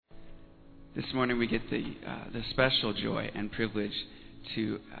This morning we get the special joy and privilege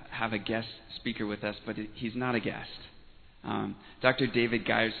to have a guest speaker with us, but he's not a guest. Dr. David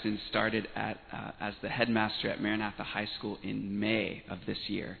Geiertsen started as the headmaster at Maranatha High School in May of this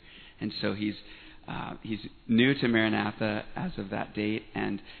year, and so he's new to Maranatha as of that date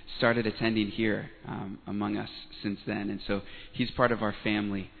and started attending here among us since then, and so he's part of our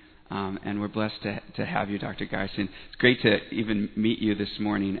family. And we're blessed to have you, Dr. Geiertsen. It's great to even meet you this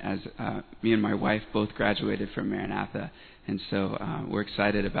morning, as me and my wife both graduated from Maranatha. And so we're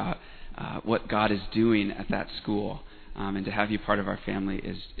excited about what God is doing at that school. And to have you part of our family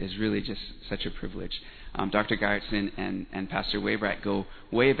is really just such a privilege. Dr. Geiertsen and Pastor Waybright go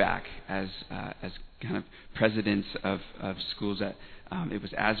way back as kind of presidents of schools. It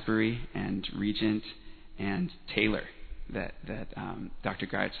was Asbury and Regent and Taylor that Dr.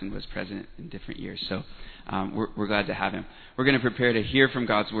 Geiertsen was president in different years. So we're glad to have him. We're going to prepare to hear from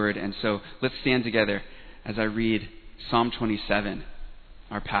God's Word, and so let's stand together as I read Psalm 27,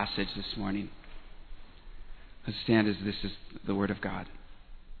 our passage this morning. Let's stand as this is the Word of God.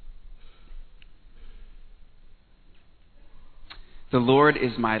 The Lord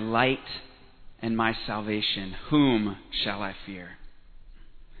is my light and my salvation. Whom shall I fear?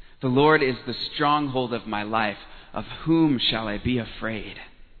 The Lord is the stronghold of my life. Of whom shall I be afraid?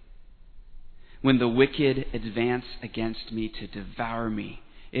 When the wicked advance against me to devour me,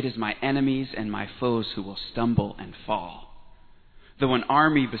 it is my enemies and my foes who will stumble and fall. Though an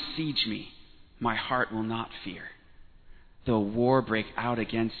army besiege me, my heart will not fear. Though war break out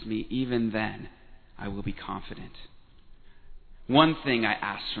against me, even then I will be confident. One thing I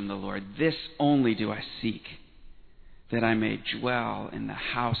ask from the Lord, this only do I seek, that I may dwell in the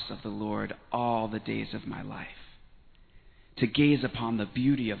house of the Lord all the days of my life, to gaze upon the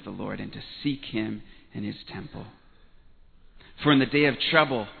beauty of the Lord and to seek Him in His temple. For in the day of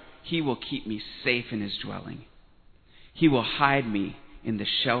trouble, He will keep me safe in His dwelling. He will hide me in the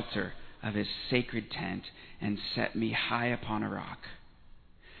shelter of His sacred tent and set me high upon a rock.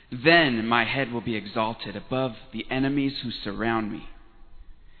 Then my head will be exalted above the enemies who surround me.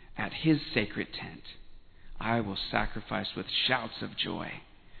 At His sacred tent, I will sacrifice with shouts of joy.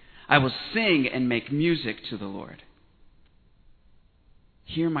 I will sing and make music to the Lord.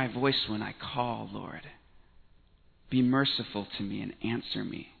 Hear my voice when I call, Lord. Be merciful to me and answer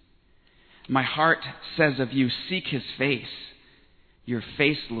me. My heart says of you, seek His face. Your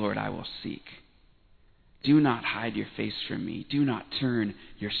face, Lord, I will seek. Do not hide your face from me. Do not turn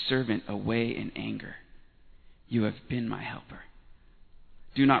your servant away in anger. You have been my helper.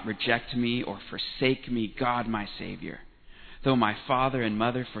 Do not reject me or forsake me, God my Savior. Though my father and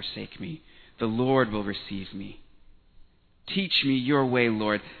mother forsake me, the Lord will receive me. Teach me your way,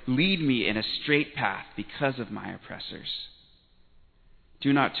 Lord. Lead me in a straight path because of my oppressors.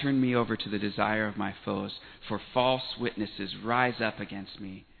 Do not turn me over to the desire of my foes, for false witnesses rise up against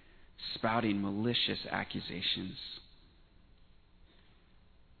me, spouting malicious accusations.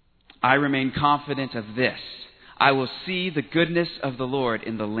 I remain confident of this. I will see the goodness of the Lord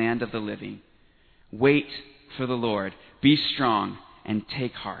in the land of the living. Wait for the Lord. Be strong and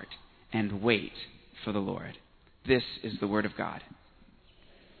take heart, and wait for the Lord. This is the Word of God.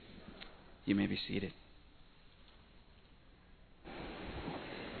 You may be seated.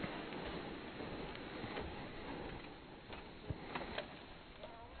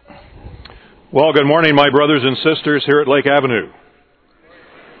 Well, good morning, my brothers and sisters here at Lake Avenue.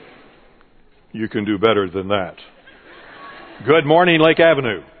 You can do better than that. Good morning, Lake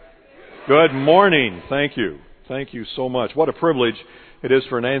Avenue. Good morning. Thank you. Thank you so much. What a privilege it is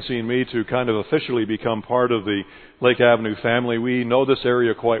for Nancy and me to kind of officially become part of the Lake Avenue family. We know this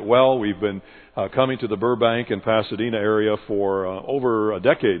area quite well. We've been coming to the Burbank and Pasadena area for over a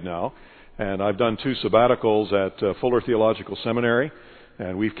decade now. And I've done 2 sabbaticals at Fuller Theological Seminary.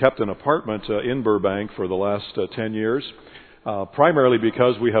 And we've kept an apartment in Burbank for the last 10 years, primarily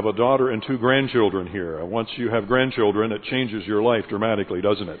because we have a daughter and 2 grandchildren here. Once you have grandchildren, it changes your life dramatically,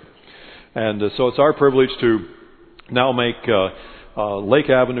 doesn't it? And so it's our privilege to now make Lake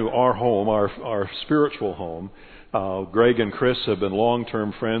Avenue our home, our spiritual home. Greg and Chris have been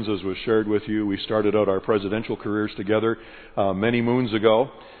long-term friends, as was shared with you. We started out our presidential careers together many moons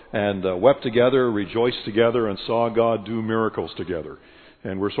ago, and wept together, rejoiced together, and saw God do miracles together.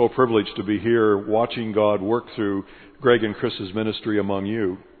 And we're so privileged to be here watching God work through Greg and Chris's ministry among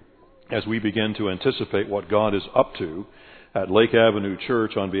you as we begin to anticipate what God is up to at Lake Avenue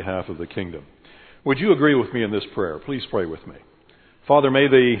Church on behalf of the kingdom. Would you agree with me in this prayer? Please pray with me. Father, may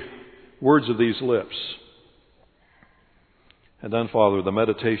the words of these lips, and then, Father, the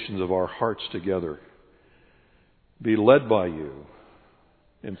meditations of our hearts together be led by you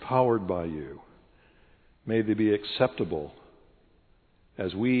empowered by you. May they be acceptable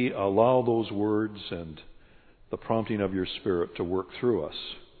as we allow those words and the prompting of your Spirit to work through us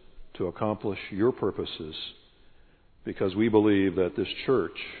to accomplish your purposes, because we believe that this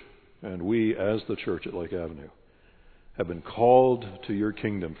church, and we as the church at Lake Avenue, have been called to your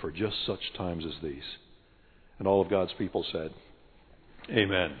kingdom for just such times as these. And all of God's people said,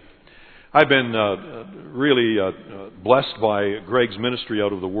 Amen. I've been really blessed by Greg's ministry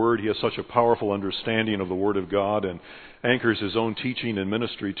out of the Word. He has such a powerful understanding of the Word of God and anchors his own teaching and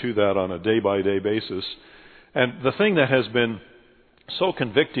ministry to that on a day-by-day basis. And the thing that has been so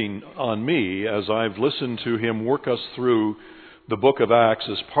convicting on me as I've listened to him work us through the book of Acts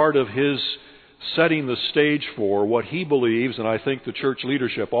as part of his setting the stage for what he believes, and I think the church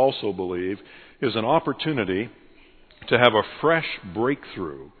leadership also believe, is an opportunity to have a fresh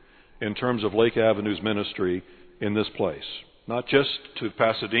breakthrough in terms of Lake Avenue's ministry in this place. Not just to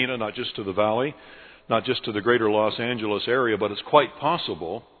Pasadena, not just to the Valley, not just to the greater Los Angeles area, but it's quite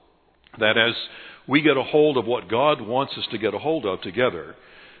possible that as we get a hold of what God wants us to get a hold of together,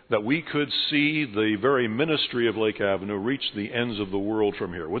 that we could see the very ministry of Lake Avenue reach the ends of the world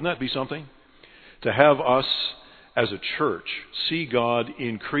from here. Wouldn't that be something? To have us as a church see God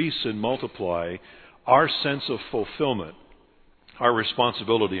increase and multiply our sense of fulfillment, our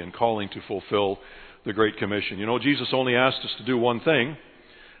responsibility and calling to fulfill the Great Commission. You know, Jesus only asked us to do one thing,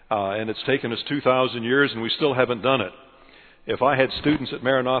 and it's taken us 2,000 years, and we still haven't done it. If I had students at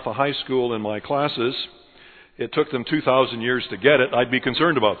Maranatha High School in my classes, it took them 2,000 years to get it, I'd be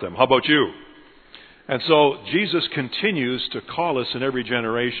concerned about them. How about you? And so Jesus continues to call us in every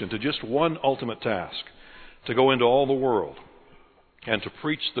generation to just one ultimate task, to go into all the world and to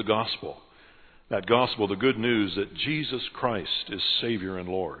preach the gospel. That gospel, the good news that Jesus Christ is Savior and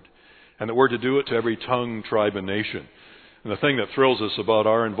Lord, and that we're to do it to every tongue, tribe, and nation. And the thing that thrills us about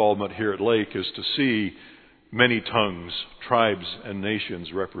our involvement here at Lake is to see many tongues, tribes, and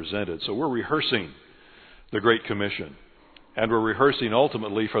nations represented. So we're rehearsing the Great Commission, and we're rehearsing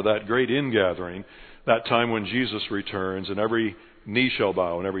ultimately for that great ingathering, that time when Jesus returns and every knee shall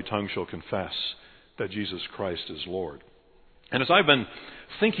bow and every tongue shall confess that Jesus Christ is Lord. And as I've been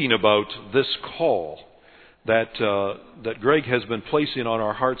thinking about this call that Greg has been placing on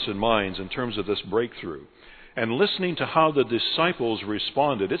our hearts and minds in terms of this breakthrough, and listening to how the disciples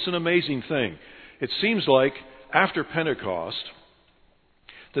responded, it's an amazing thing. It seems like after Pentecost,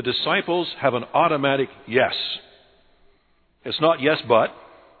 the disciples have an automatic yes. It's not yes but,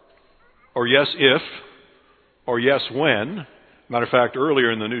 or yes if, or yes when. Matter of fact,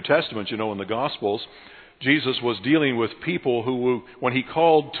 earlier in the New Testament, in the Gospels, Jesus was dealing with people who, when he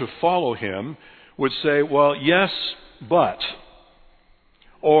called to follow him, would say, well, yes, but.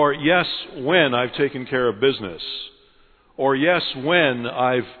 Or yes, when I've taken care of business. Or yes, when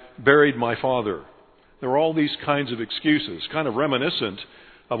I've buried my father. There were all these kinds of excuses, kind of reminiscent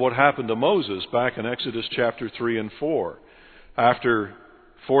of what happened to Moses back in Exodus chapter 3 and 4. After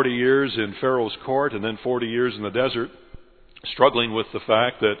 40 years in Pharaoh's court and then 40 years in the desert, struggling with the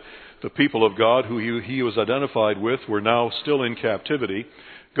fact that the people of God who he was identified with were now still in captivity,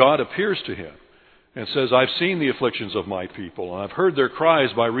 God appears to him and says, I've seen the afflictions of my people, and I've heard their cries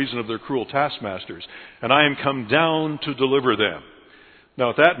by reason of their cruel taskmasters, and I am come down to deliver them.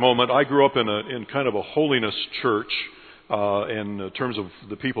 Now at that moment, I grew up in kind of a holiness church in terms of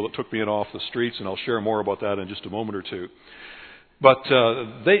the people that took me in off the streets, and I'll share more about that in just a moment or two. But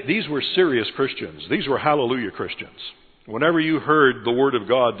these were serious Christians. These were hallelujah Christians. Whenever you heard the Word of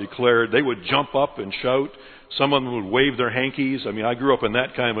God declared, they would jump up and shout. Some of them would wave their hankies. I mean, I grew up in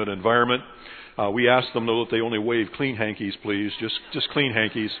that kind of an environment. We asked them, though, that they only wave clean hankies, please, just clean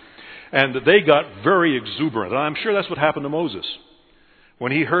hankies. And they got very exuberant. And I'm sure that's what happened to Moses.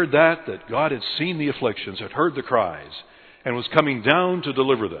 When he heard that God had seen the afflictions, had heard the cries, and was coming down to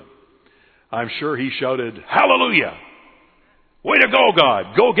deliver them, I'm sure he shouted, hallelujah! Way to go,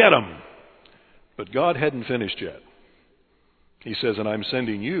 God! Go get them! But God hadn't finished yet. He says, and I'm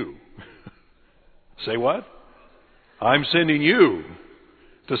sending you. Say what? I'm sending you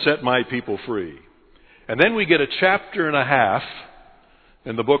to set my people free. And then we get a chapter and a half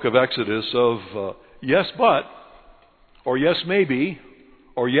in the book of Exodus of yes but, or yes maybe,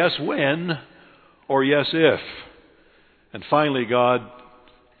 or yes when, or yes if. And finally God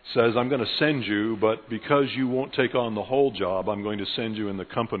says, I'm going to send you, but because you won't take on the whole job, I'm going to send you in the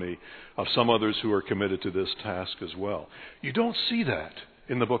company of some others who are committed to this task as well. You don't see that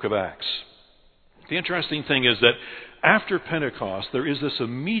in the book of Acts. The interesting thing is that after Pentecost, there is this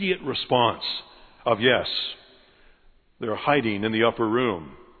immediate response of yes. They're hiding in the upper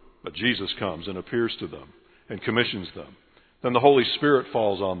room, but Jesus comes and appears to them and commissions them Then the Holy Spirit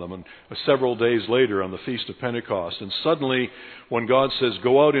falls on them, and several days later on the Feast of Pentecost. And suddenly, when God says,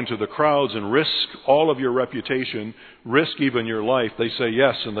 go out into the crowds and risk all of your reputation, risk even your life, they say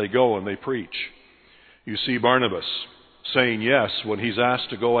yes, and they go and they preach. You see Barnabas saying yes when he's asked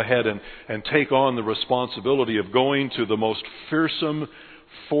to go ahead and take on the responsibility of going to the most fearsome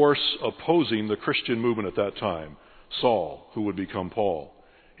force opposing the Christian movement at that time, Saul, who would become Paul.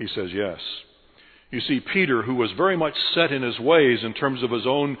 He says yes. You see Peter, who was very much set in his ways in terms of his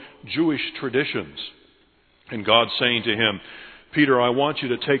own Jewish traditions. And God saying to him, Peter, I want you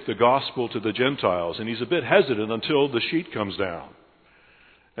to take the gospel to the Gentiles. And he's a bit hesitant until the sheet comes down.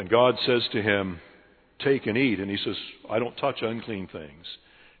 And God says to him, take and eat. And he says, I don't touch unclean things.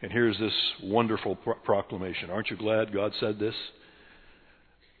 And here's this wonderful proclamation. Aren't you glad God said this?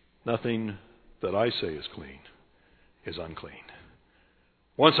 Nothing that I say is clean is unclean.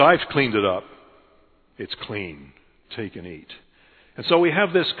 Once I've cleaned it up, it's clean. Take and eat. And so we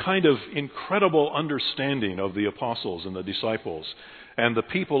have this kind of incredible understanding of the apostles and the disciples and the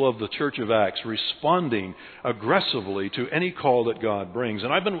people of the Church of Acts responding aggressively to any call that God brings.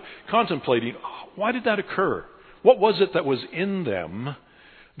 And I've been contemplating, why did that occur? What was it that was in them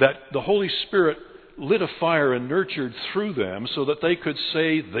that the Holy Spirit lit a fire and nurtured through them so that they could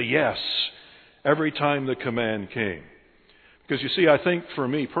say the yes every time the command came? Because you see, I think for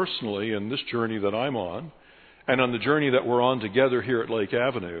me personally, in this journey that I'm on, and on the journey that we're on together here at Lake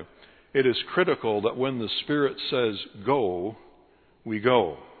Avenue, it is critical that when the Spirit says go, we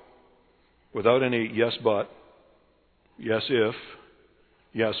go. Without any yes but, yes if,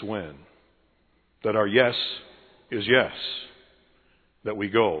 yes when. That our yes is yes. That we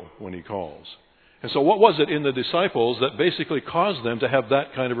go when He calls. And so what was it in the disciples that basically caused them to have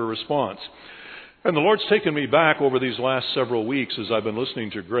that kind of a response? And the Lord's taken me back over these last several weeks as I've been listening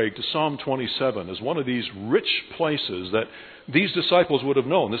to Greg to Psalm 27 as one of these rich places that these disciples would have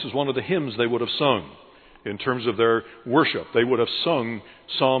known. This is one of the hymns they would have sung in terms of their worship. They would have sung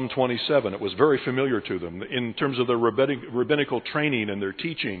Psalm 27. It was very familiar to them in terms of their rabbinical training and their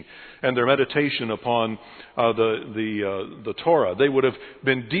teaching and their meditation upon the Torah. They would have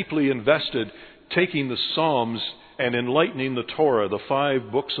been deeply invested taking the Psalms and enlightening the Torah, the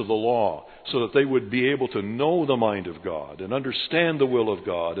 5 books of the law, so that they would be able to know the mind of God and understand the will of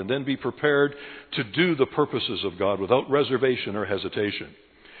God and then be prepared to do the purposes of God without reservation or hesitation.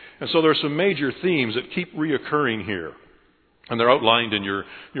 And so there are some major themes that keep reoccurring here. And they're outlined in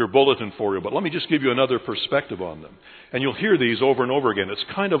your bulletin for you. But let me just give you another perspective on them. And you'll hear these over and over again. It's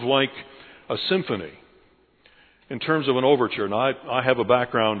kind of like a symphony in terms of an overture. Now, I have a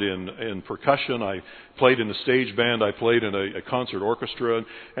background in percussion. I played in a stage band. I played in a concert orchestra.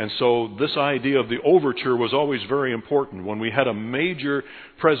 And so this idea of the overture was always very important. When we had a major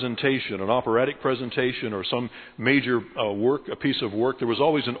presentation, an operatic presentation or some major work, a piece of work, there was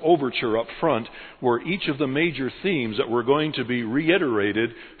always an overture up front where each of the major themes that were going to be reiterated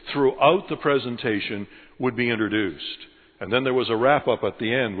throughout the presentation would be introduced. And then there was a wrap-up at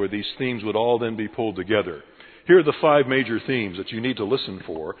the end where these themes would all then be pulled together. Here are the 5 major themes that you need to listen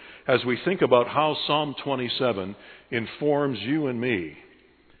for as we think about how Psalm 27 informs you and me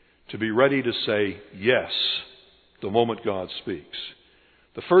to be ready to say yes the moment God speaks.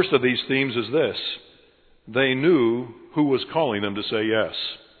 The first of these themes is this: they knew who was calling them to say yes.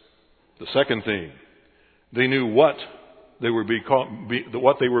 The second theme, they knew what they were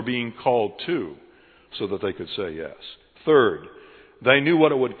being called to so that they could say yes. Third, they knew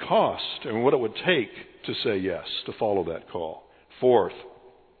what it would cost and what it would take to say yes, to follow that call. Fourth,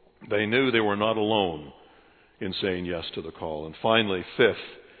 they knew they were not alone in saying yes to the call. And finally, fifth,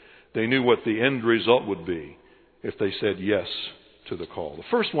 they knew what the end result would be if they said yes to the call. The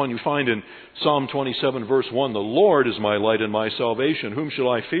first one you find in Psalm 27 verse 1, the Lord is my light and my salvation. Whom shall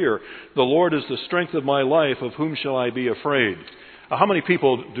I fear? The Lord is the strength of my life. Of whom shall I be afraid? How many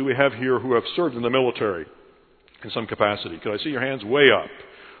people do we have here who have served in the military in some capacity? Could I see your hands way up?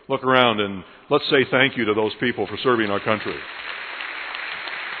 Look around and let's say thank you to those people for serving our country.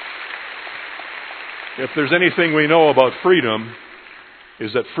 If there's anything we know about freedom,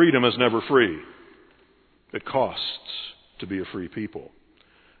 is that freedom is never free. It costs to be a free people.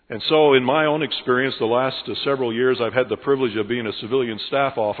 And so in my own experience, the last several years, I've had the privilege of being a civilian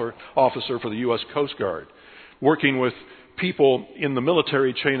staff officer for the U.S. Coast Guard, working with people in the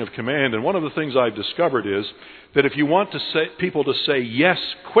military chain of command. And one of the things I've discovered is that if you want people to say yes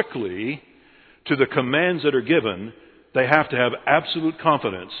quickly to the commands that are given, they have to have absolute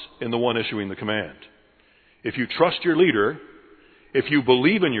confidence in the one issuing the command. If you trust your leader, if you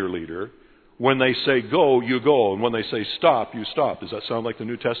believe in your leader, when they say go, you go. And when they say stop, you stop. Does that sound like the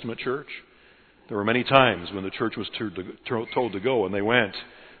New Testament church? There were many times when the church was told to go and they went.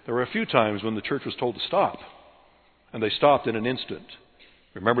 There were a few times when the church was told to stop, and they stopped in an instant.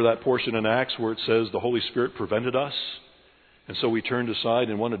 Remember that portion in Acts where it says the Holy Spirit prevented us? And so we turned aside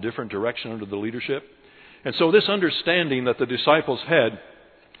and went a different direction under the leadership. And so this understanding that the disciples had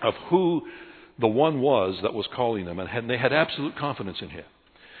of who the one was that was calling them, and they had absolute confidence in him.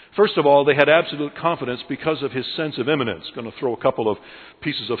 First of all, they had absolute confidence because of his sense of imminence. I'm going to throw a couple of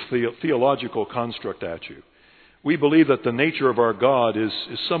pieces of theological construct at you. We believe that the nature of our God is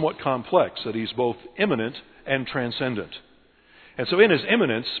somewhat complex, that he's both immanent and transcendent. And so in his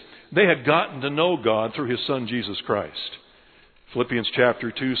immanence, they had gotten to know God through his Son, Jesus Christ. Philippians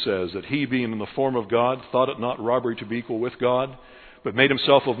chapter 2 says that he, being in the form of God, thought it not robbery to be equal with God, but made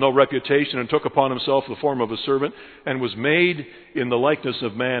himself of no reputation, and took upon himself the form of a servant, and was made in the likeness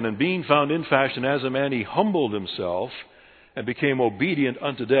of man. And being found in fashion as a man, he humbled himself and became obedient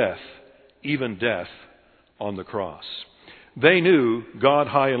unto death, even death on the cross. They knew God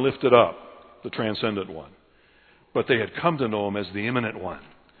high and lifted up, the transcendent one. But they had come to know him as the immanent one,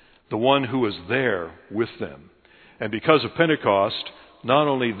 the one who was there with them. And because of Pentecost, not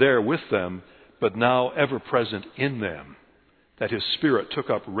only there with them, but now ever present in them, that his Spirit took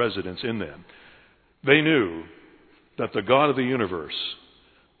up residence in them. They knew that the God of the universe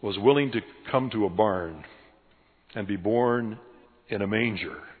was willing to come to a barn and be born in a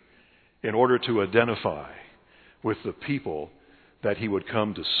manger in order to identify with the people that he would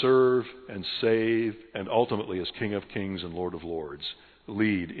come to serve and save, and ultimately as King of Kings and Lord of Lords,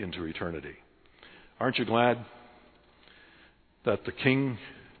 lead into eternity. Aren't you glad that the King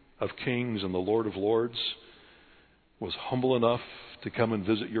of Kings and the Lord of Lords was humble enough to come and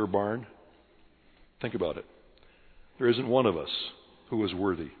visit your barn? Think about it. There isn't one of us who is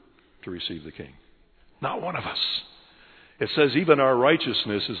worthy to receive the King. Not one of us. It says even our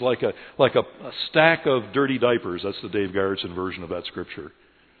righteousness is like a stack of dirty diapers. That's the Dave Garrettson version of that scripture.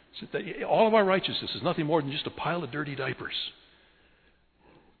 All of our righteousness is nothing more than just a pile of dirty diapers.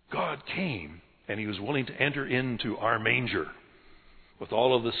 God came, and he was willing to enter into our manger with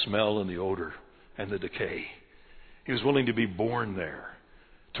all of the smell and the odor and the decay. He was willing to be born there,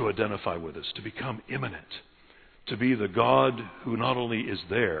 to identify with us, to become immanent, to be the God who not only is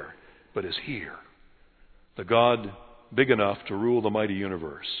there, but is here. The God big enough to rule the mighty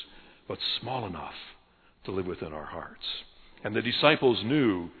universe, but small enough to live within our hearts. And the disciples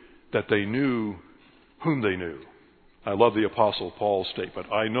knew that they knew whom they knew. I love the Apostle Paul's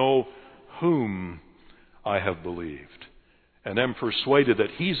statement, I know whom I have believed, and am persuaded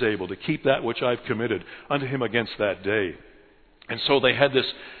that he's able to keep that which I've committed unto him against that day. And so they had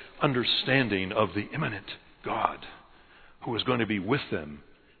this understanding of the immanent God who was going to be with them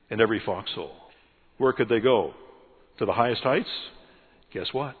in every foxhole. Where could they go? To the highest heights? Guess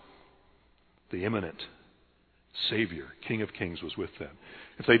what? The immanent Savior, King of Kings, was with them.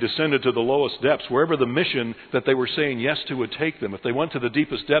 If they descended to the lowest depths, wherever the mission that they were saying yes to would take them, if they went to the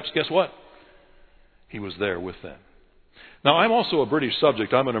deepest depths, guess what? He was there with them. Now, I'm also a British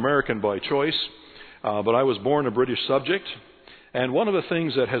subject. I'm an American by choice, but I was born a British subject. And one of the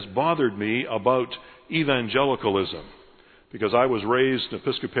things that has bothered me about evangelicalism, because I was raised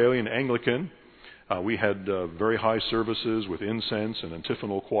Episcopalian Anglican, we had very high services with incense and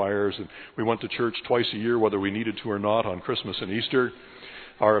antiphonal choirs, and we went to church twice a year, whether we needed to or not, on Christmas and Easter.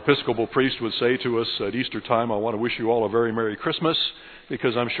 Our Episcopal priest would say to us at Easter time, I want to wish you all a very Merry Christmas,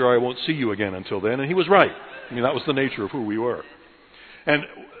 because I'm sure I won't see you again until then. And he was right. I mean, that was the nature of who we were. And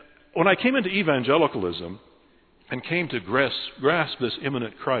when I came into evangelicalism and came to grasp this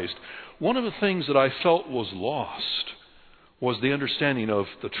immanent Christ, one of the things that I felt was lost was the understanding of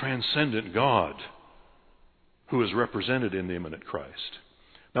the transcendent God who is represented in the immanent Christ.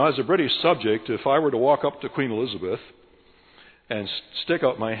 Now, as a British subject, if I were to walk up to Queen Elizabeth and stick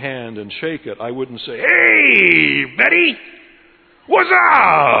out my hand and shake it, I wouldn't say, "Hey, Betty, what's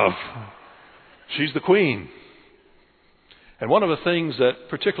up?" She's the Queen. And one of the things that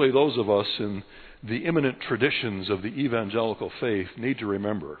particularly those of us in the immanent traditions of the evangelical faith need to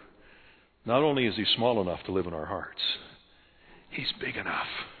remember, not only is he small enough to live in our hearts, he's big enough,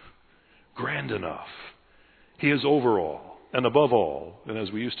 grand enough. He is over all and above all, and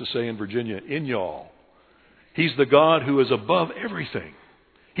as we used to say in Virginia, in y'all. He's the God who is above everything.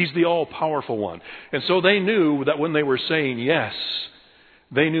 He's the all-powerful one. And so they knew that when they were saying yes,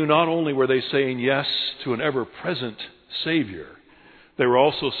 they knew not only were they saying yes to an ever-present Savior, they were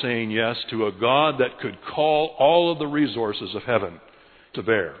also saying yes to a God that could call all of the resources of heaven to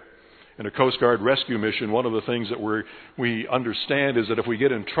bear. In a Coast Guard rescue mission, one of the things that we understand is that if we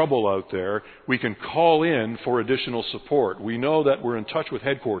get in trouble out there, we can call in for additional support. We know that we're in touch with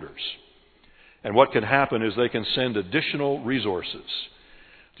headquarters. And what can happen is they can send additional resources.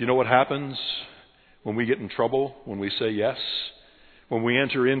 Do you know what happens when we get in trouble, when we say yes? When we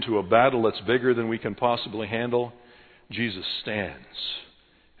enter into a battle that's bigger than we can possibly handle, Jesus stands.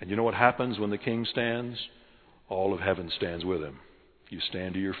 And you know what happens when the King stands? All of heaven stands with him. You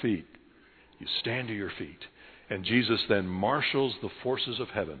stand to your feet. You stand to your feet. And Jesus then marshals the forces of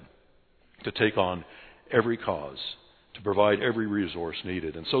heaven to take on every cause, to provide every resource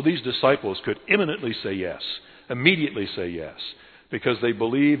needed. And so these disciples could imminently say yes, immediately say yes, because they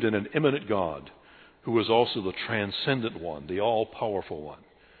believed in an immanent God who was also the transcendent one, the all-powerful one,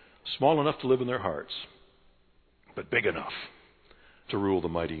 small enough to live in their hearts, but big enough to rule the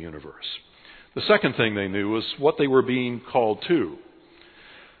mighty universe. The second thing they knew was what they were being called to.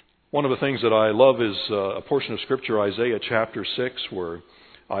 One of the things that I love is a portion of Scripture, Isaiah chapter 6, where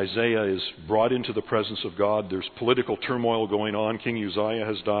Isaiah is brought into the presence of God. There's political turmoil going on. King Uzziah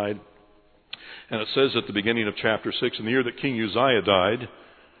has died. And it says at the beginning of chapter 6, in the year that King Uzziah died,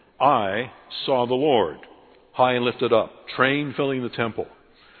 I saw the Lord, high and lifted up, train filling the temple.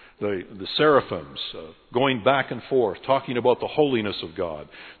 The seraphims going back and forth, talking about the holiness of God,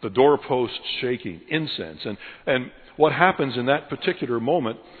 the doorposts shaking, incense. And what happens in that particular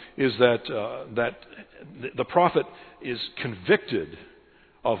moment is that the prophet is convicted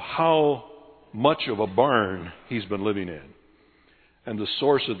of how much of a barn he's been living in. And the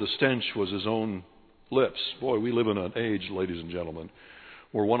source of the stench was his own lips. Boy, we live in an age, ladies and gentlemen,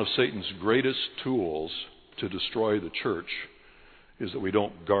 where one of Satan's greatest tools to destroy the church is that we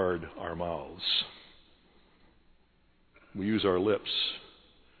don't guard our mouths. We use our lips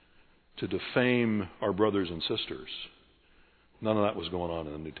to defame our brothers and sisters. None of that was going on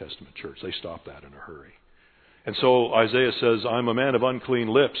in the New Testament church. They stopped that in a hurry. And so Isaiah says, I'm a man of unclean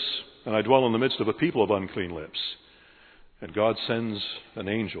lips, and I dwell in the midst of a people of unclean lips. And God sends an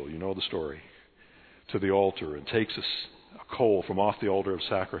angel, you know the story, to the altar and takes a coal from off the altar of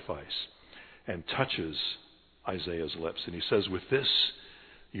sacrifice and touches Isaiah's lips. And he says, with this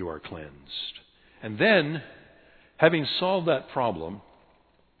you are cleansed. And then, having solved that problem,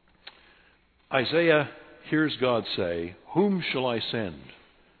 Isaiah hears God say, whom shall I send?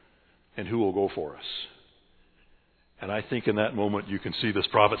 And who will go for us? And I think in that moment you can see this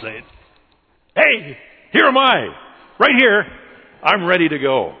prophet saying, hey, here am I, right here. I'm ready to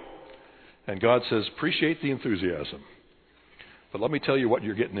go. And God says, appreciate the enthusiasm. But let me tell you what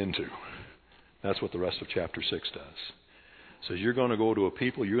you're getting into. That's what the rest of chapter 6 does. It says you're going to go to a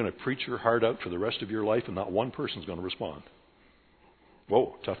people, you're going to preach your heart out for the rest of your life, and not one person's going to respond.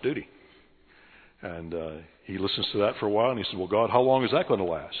 Whoa, tough duty. And he listens to that for a while, and he said, well, God, how long is that going to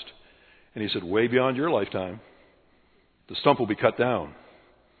last? And he said, way beyond your lifetime. The stump will be cut down.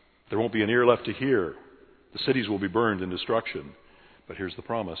 There won't be an ear left to hear. The cities will be burned in destruction. But here's the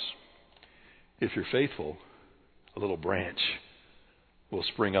promise. If you're faithful, a little branch will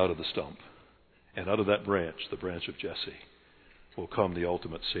spring out of the stump. And out of that branch, the branch of Jesse, will come the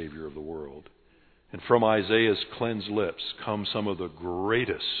ultimate Savior of the world. And from Isaiah's cleansed lips come some of the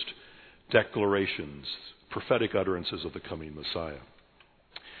greatest declarations, prophetic utterances of the coming Messiah.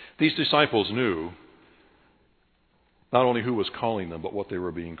 These disciples knew not only who was calling them, but what they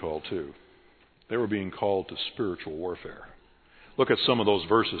were being called to. They were being called to spiritual warfare. Look at some of those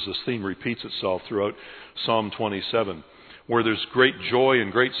verses. This theme repeats itself throughout Psalm 27, where there's great joy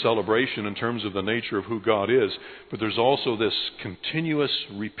and great celebration in terms of the nature of who God is, but there's also this continuous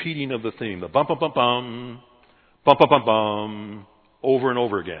repeating of the theme, the bum, bum, bum, bum, bum, bum, bum, bum, over and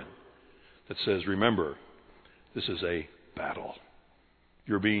over again, that says, remember, this is a battle.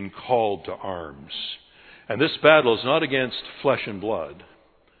 You're being called to arms. And this battle is not against flesh and blood,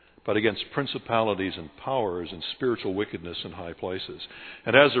 but against principalities and powers and spiritual wickedness in high places.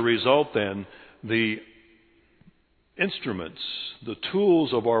 And as a result, then, the instruments, the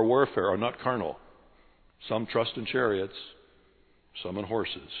tools of our warfare are not carnal. Some trust in chariots, some in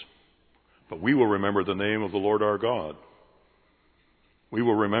horses. But we will remember the name of the Lord our God. We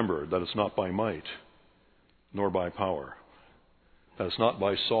will remember that it's not by might, nor by power. That it's not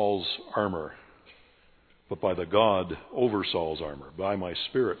by Saul's armor, but by the God over Saul's armor. By my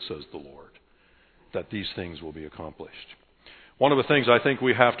Spirit, says the Lord, that these things will be accomplished. One of the things I think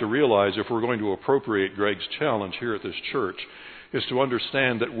we have to realize if we're going to appropriate Greg's challenge here at this church is to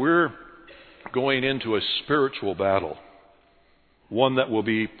understand that we're going into a spiritual battle, one that will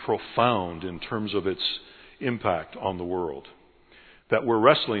be profound in terms of its impact on the world. That we're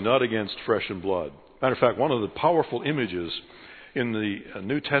wrestling not against flesh and blood. Matter of fact, one of the powerful images in the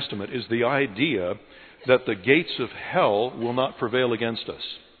New Testament is the idea that the gates of hell will not prevail against us.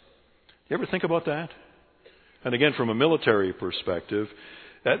 You ever think about that? And again, from a military perspective,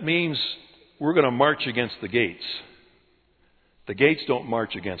 that means we're going to march against the gates. The gates don't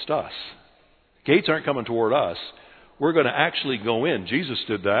march against us. Gates aren't coming toward us. We're going to actually go in. Jesus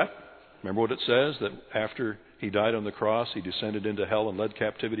did that. Remember what it says? That after he died on the cross, he descended into hell and led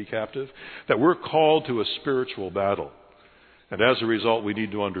captivity captive? That we're called to a spiritual battle. And as a result, we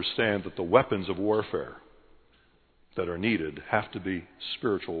need to understand that the weapons of warfare that are needed have to be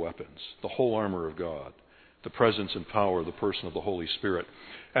spiritual weapons. The whole armor of God. The presence and power of the person of the Holy Spirit.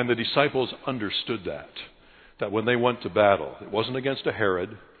 And the disciples understood that. That when they went to battle, it wasn't against a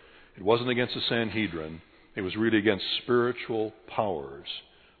Herod. It wasn't against a Sanhedrin. It was really against spiritual powers,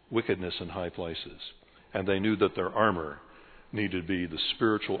 wickedness in high places. And they knew that their armor needed to be the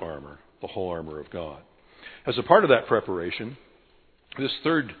spiritual armor, the whole armor of God. As a part of that preparation, this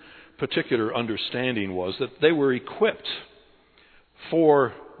third particular understanding was that they were equipped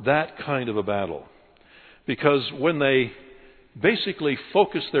for that kind of a battle. Because when they basically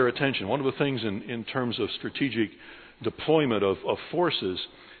focused their attention, one of the things in terms of strategic deployment of forces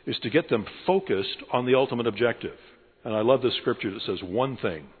is to get them focused on the ultimate objective. And I love this scripture that says, one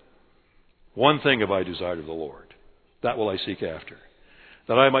thing have I desired of the Lord, that will I seek after,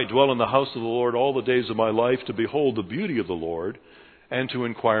 that I might dwell in the house of the Lord all the days of my life, to behold the beauty of the Lord and to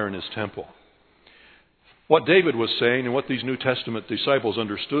inquire in his temple. What David was saying and what these New Testament disciples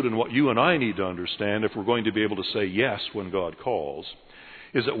understood, and what you and I need to understand if we're going to be able to say yes when God calls,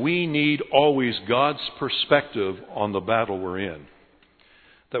 is that we need always God's perspective on the battle we're in.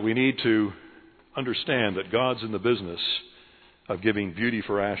 That we need to understand that God's in the business of giving beauty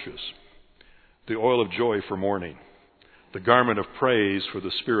for ashes, the oil of joy for mourning, the garment of praise for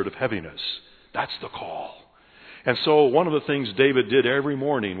the spirit of heaviness. That's the call. And so one of the things David did every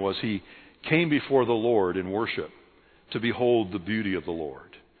morning was he came before the Lord in worship to behold the beauty of the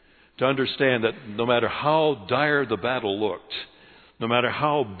Lord. To understand that no matter how dire the battle looked, no matter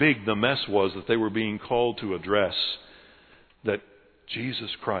how big the mess was that they were being called to address, that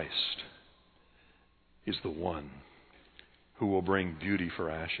Jesus Christ is the one who will bring beauty for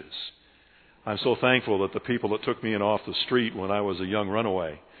ashes. I'm so thankful that the people that took me in off the street when I was a young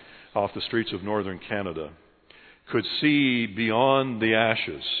runaway off the streets of northern Canada could see beyond the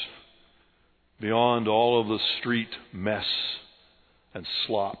ashes, beyond all of the street mess and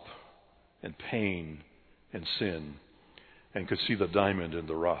slop and pain and sin, and could see the diamond in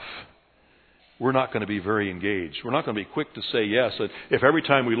the rough. We're not going to be very engaged. We're not going to be quick to say yes. And if every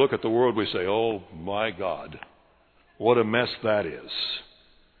time we look at the world we say, oh my God, what a mess that is.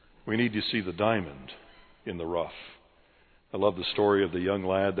 We need to see the diamond in the rough. I love the story of the young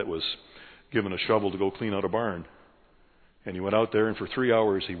lad that was given a shovel to go clean out a barn. And he went out there, and for 3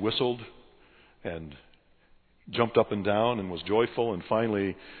 hours he whistled and jumped up and down and was joyful. And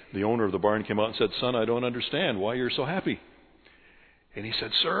finally the owner of the barn came out and said, son, I don't understand why you're so happy. And he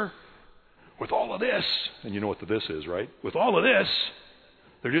said, sir, with all of this, and you know what the this is, right? With all of this,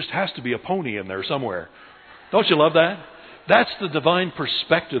 there just has to be a pony in there somewhere. Don't you love that? That's the divine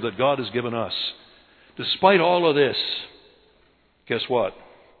perspective that God has given us. Despite all of this, guess what?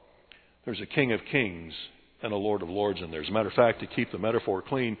 There's a King of Kings and a Lord of Lords in there. As a matter of fact, to keep the metaphor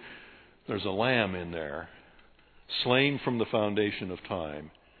clean, there's a lamb in there, slain from the foundation of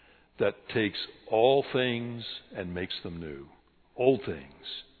time, that takes all things and makes them new. Old things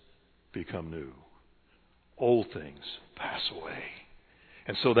become new. Old things pass away.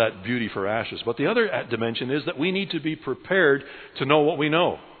 And so that beauty for ashes. But the other dimension is that we need to be prepared to know what we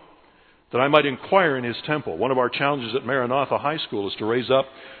know. That I might inquire in his temple. One of our challenges at Maranatha High School is to raise up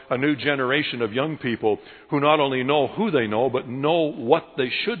a new generation of young people who not only know who they know, but know what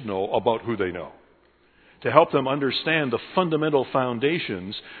they should know about who they know. To help them understand the fundamental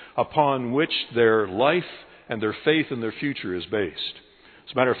foundations upon which their life and their faith and their future is based.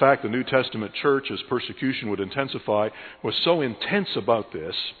 As a matter of fact, the New Testament church, as persecution would intensify, was so intense about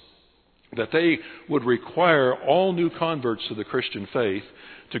this that they would require all new converts to the Christian faith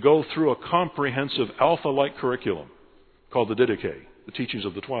to go through a comprehensive alpha-like curriculum called the Didache, the teachings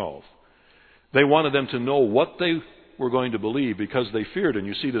of the 12. They wanted them to know what they were going to believe because they feared, and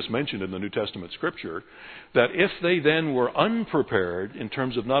you see this mentioned in the New Testament scripture, that if they then were unprepared in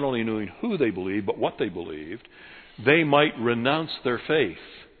terms of not only knowing who they believed, but what they believed, they might renounce their faith.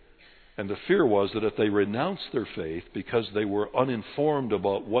 And the fear was that if they renounced their faith because they were uninformed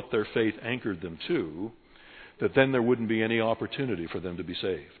about what their faith anchored them to, that then there wouldn't be any opportunity for them to be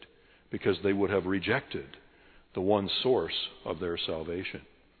saved because they would have rejected the one source of their salvation.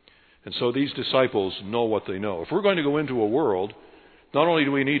 And so these disciples know what they know. If we're going to go into a world, not only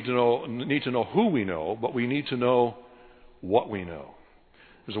do we need to know who we know, but we need to know what we know.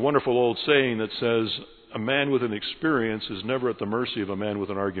 There's a wonderful old saying that says, a man with an experience is never at the mercy of a man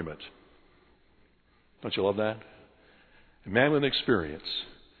with an argument. Don't you love that? A man with experience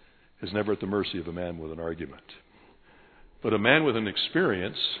is never at the mercy of a man with an argument. But a man with an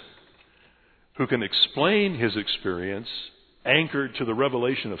experience who can explain his experience anchored to the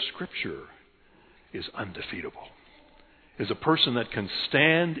revelation of Scripture is undefeatable. Is a person that can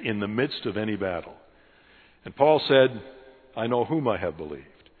stand in the midst of any battle. And Paul said, I know whom I have believed.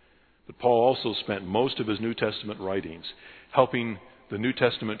 But Paul also spent most of his New Testament writings helping the New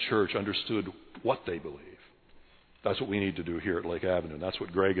Testament church understood what they believe. That's what we need to do here at Lake Avenue. That's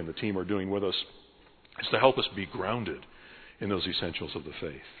what Greg and the team are doing with us, is to help us be grounded in those essentials of the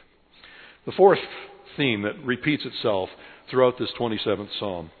faith. The fourth theme that repeats itself throughout this 27th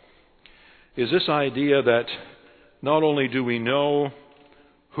Psalm is this idea that not only do we know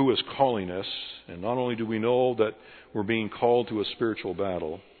who is calling us, and not only do we know that we're being called to a spiritual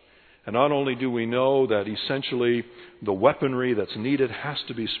battle, and not only do we know that essentially the weaponry that's needed has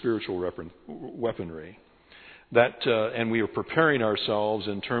to be spiritual weaponry, and we are preparing ourselves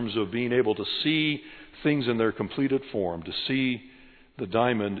in terms of being able to see things in their completed form, to see the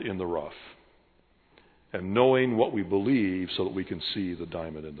diamond in the rough, and knowing what we believe so that we can see the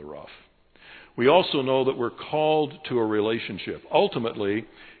diamond in the rough. We also know that we're called to a relationship. Ultimately,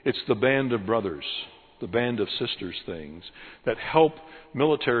 it's the band of brothers, the band of sisters things that help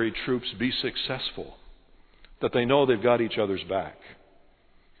military troops be successful, that they know they've got each other's back,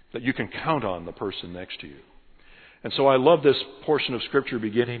 that you can count on the person next to you. And so I love this portion of Scripture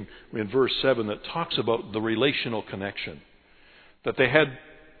beginning in verse 7 that talks about the relational connection, that they had,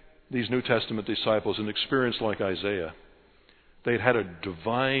 these New Testament disciples, an experience like Isaiah. They had had a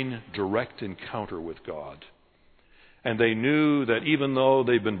divine, direct encounter with God. And they knew that even though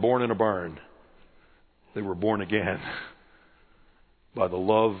they'd been born in a barn, they were born again by the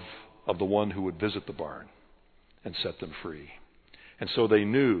love of the one who would visit the barn and set them free. And so they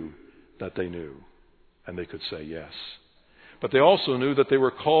knew that they knew, and they could say yes. But they also knew that they were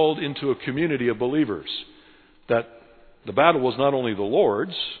called into a community of believers, that the battle was not only the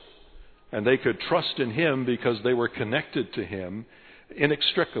Lord's, and they could trust in Him because they were connected to Him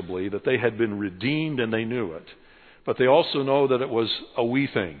inextricably, that they had been redeemed and they knew it. But they also know that it was a we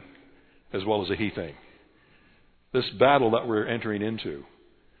thing as well as a He thing. This battle that we're entering into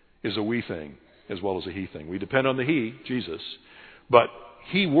is a we thing as well as a He thing. We depend on the He, Jesus, but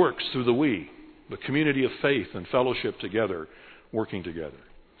He works through the we, the community of faith and fellowship together, working together.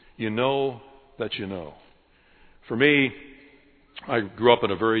 You know that you know. For me, I grew up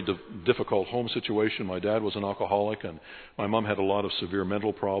in a very difficult home situation. My dad was an alcoholic, and my mom had a lot of severe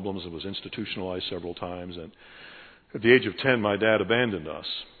mental problems and was institutionalized several times. And at the age of 10, my dad abandoned us.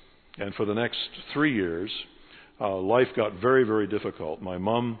 And for the next 3 years, life got very, very difficult. My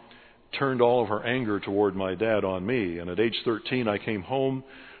mom turned all of her anger toward my dad on me. And at age 13, I came home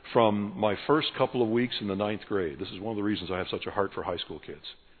from my first couple of weeks in the 9th grade. This is one of the reasons I have such a heart for high school kids.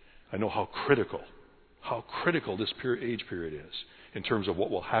 I know how critical this age period is in terms of what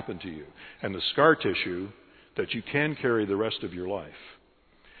will happen to you and the scar tissue that you can carry the rest of your life.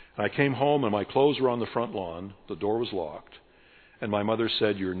 And I came home and my clothes were on the front lawn. The door was locked. And my mother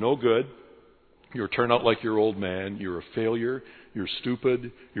said, "You're no good. You'll turn out like your old man. You're a failure. You're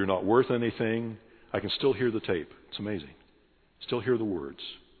stupid. You're not worth anything." I can still hear the tape. It's amazing. Still hear the words.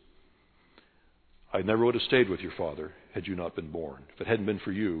 "I never would have stayed with your father had you not been born. If it hadn't been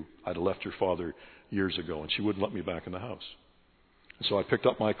for you, I'd have left your father years ago." And she wouldn't let me back in the house. And so I picked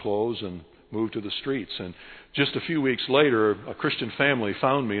up my clothes and moved to the streets. And just a few weeks later, a Christian family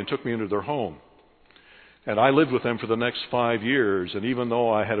found me and took me into their home. And I lived with them for the next 5 years. And even though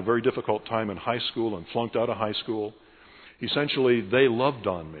I had a very difficult time in high school and flunked out of high school, essentially they loved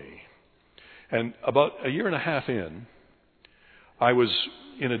on me. And about a year and a half in, I was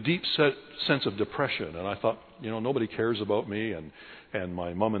in a deep sense of depression. And I thought, nobody cares about me, and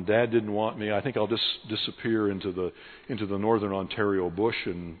my mom and dad didn't want me. I think I'll just disappear into the northern Ontario bush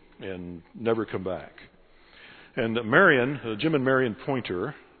and never come back. And Jim and Marion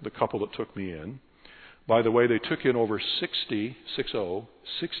Pointer, the couple that took me in, by the way, they took in over 60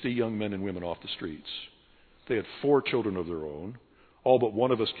 young men and women off the streets. They had 4 children of their own. All but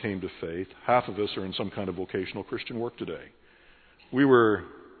one of us came to faith. Half of us are in some kind of vocational Christian work today. We were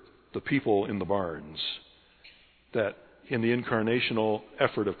the people in the barns that in the incarnational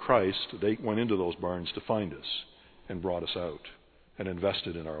effort of Christ, they went into those barns to find us and brought us out and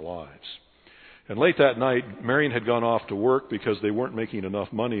invested in our lives. And late that night, Marion had gone off to work because they weren't making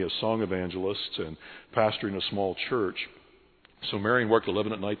enough money as song evangelists and pastoring a small church. So Marion worked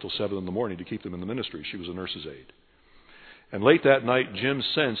 11 at night till 7 in the morning to keep them in the ministry. She was a nurse's aide. And late that night, Jim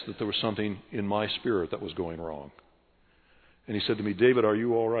sensed that there was something in my spirit that was going wrong. And he said to me, "David, are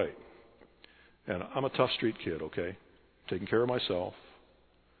you all right?" And I'm a tough street kid, okay? Taking care of myself.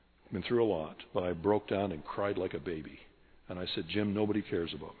 Been through a lot. But I broke down and cried like a baby. And I said, Jim, nobody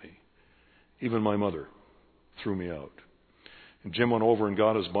cares about me. Even my mother threw me out. And Jim went over and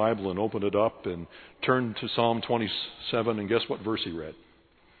got his Bible and opened it up and turned to Psalm 27, and guess what verse he read?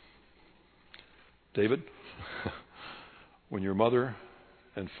 David, when your mother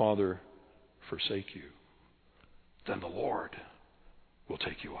and father forsake you, then the Lord will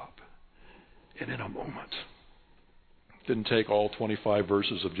take you up. And in a moment, didn't take all 25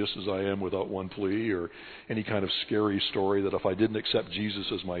 verses of Just As I Am without one plea or any kind of scary story that if I didn't accept Jesus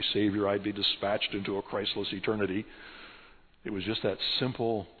as my Savior, I'd be dispatched into a Christless eternity. It was just that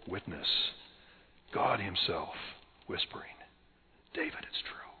simple witness. God Himself whispering, David, it's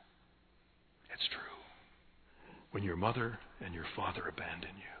true. It's true. When your mother and your father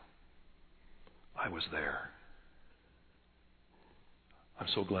abandon you, I was there. I'm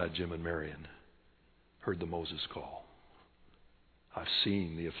so glad Jim and Marion heard the Moses call. I've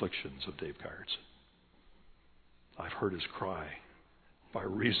seen the afflictions of Dave Gyertsen. I've heard his cry by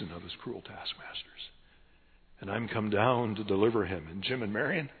reason of his cruel taskmasters. And I'm come down to deliver him. And Jim and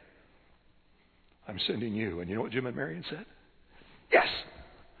Marion, I'm sending you. And you know what Jim and Marion said? Yes!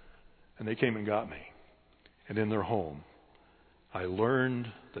 And they came and got me. And in their home, I learned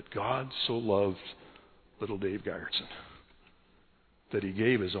that God so loved little Dave Gyertsen that He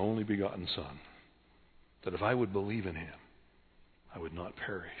gave His only begotten Son, that if I would believe in Him, I would not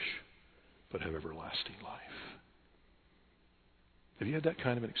perish, but have everlasting life. Have you had that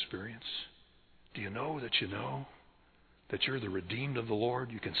kind of an experience? Do you know that you're the redeemed of the Lord?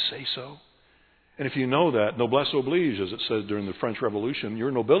 You can say so. And if you know that, noblesse oblige, as it said during the French Revolution,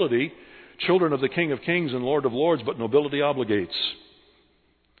 your nobility, children of the King of Kings and Lord of Lords, but nobility obligates.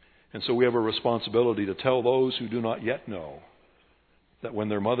 And so we have a responsibility to tell those who do not yet know that when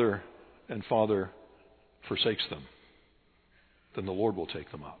their mother and father forsakes them, then the Lord will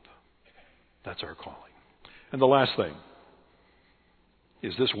take them up. That's our calling. And the last thing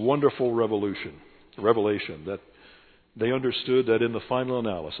is this wonderful revelation that they understood that in the final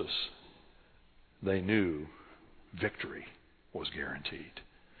analysis, they knew victory was guaranteed.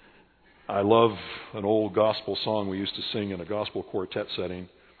 I love an old gospel song we used to sing in a gospel quartet setting.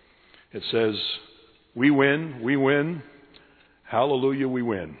 It says, we win, hallelujah, we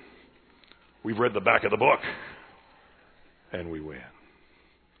win. We've read the back of the book, and we win.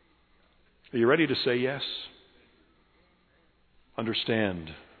 Are you ready to say yes? Understand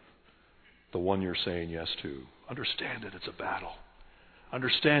the one you're saying yes to. Understand that it's a battle.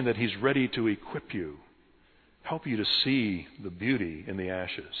 Understand that He's ready to equip you, help you to see the beauty in the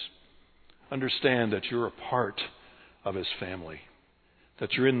ashes. Understand that you're a part of His family,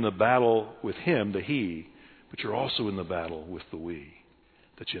 that you're in the battle with Him, the He, but you're also in the battle with the we,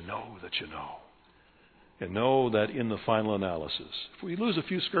 that you know that you know. And know that in the final analysis, if we lose a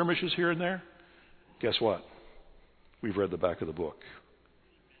few skirmishes here and there, guess what? We've read the back of the book,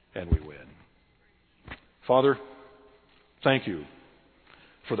 and we win. Father, thank You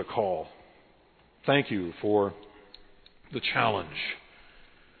for the call. Thank You for the challenge.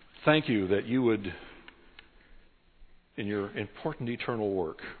 Thank You that You would, in Your important eternal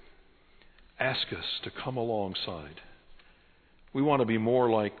work, ask us to come alongside. We want to be more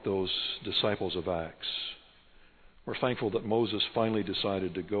like those disciples of Acts. We're thankful that Moses finally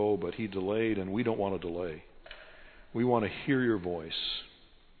decided to go, but he delayed, and we don't want to delay. We want to hear Your voice,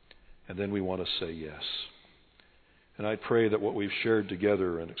 and then we want to say yes. And I pray that what we've shared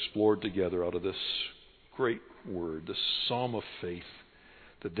together and explored together out of this great word, this psalm of faith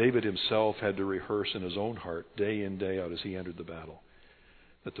that David himself had to rehearse in his own heart day in, day out as he entered the battle,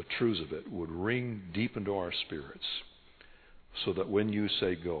 that the truths of it would ring deep into our spirits so that when You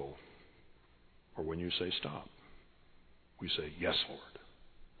say go or when You say stop, we say, yes, Lord.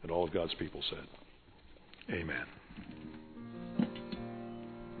 And all of God's people said, amen.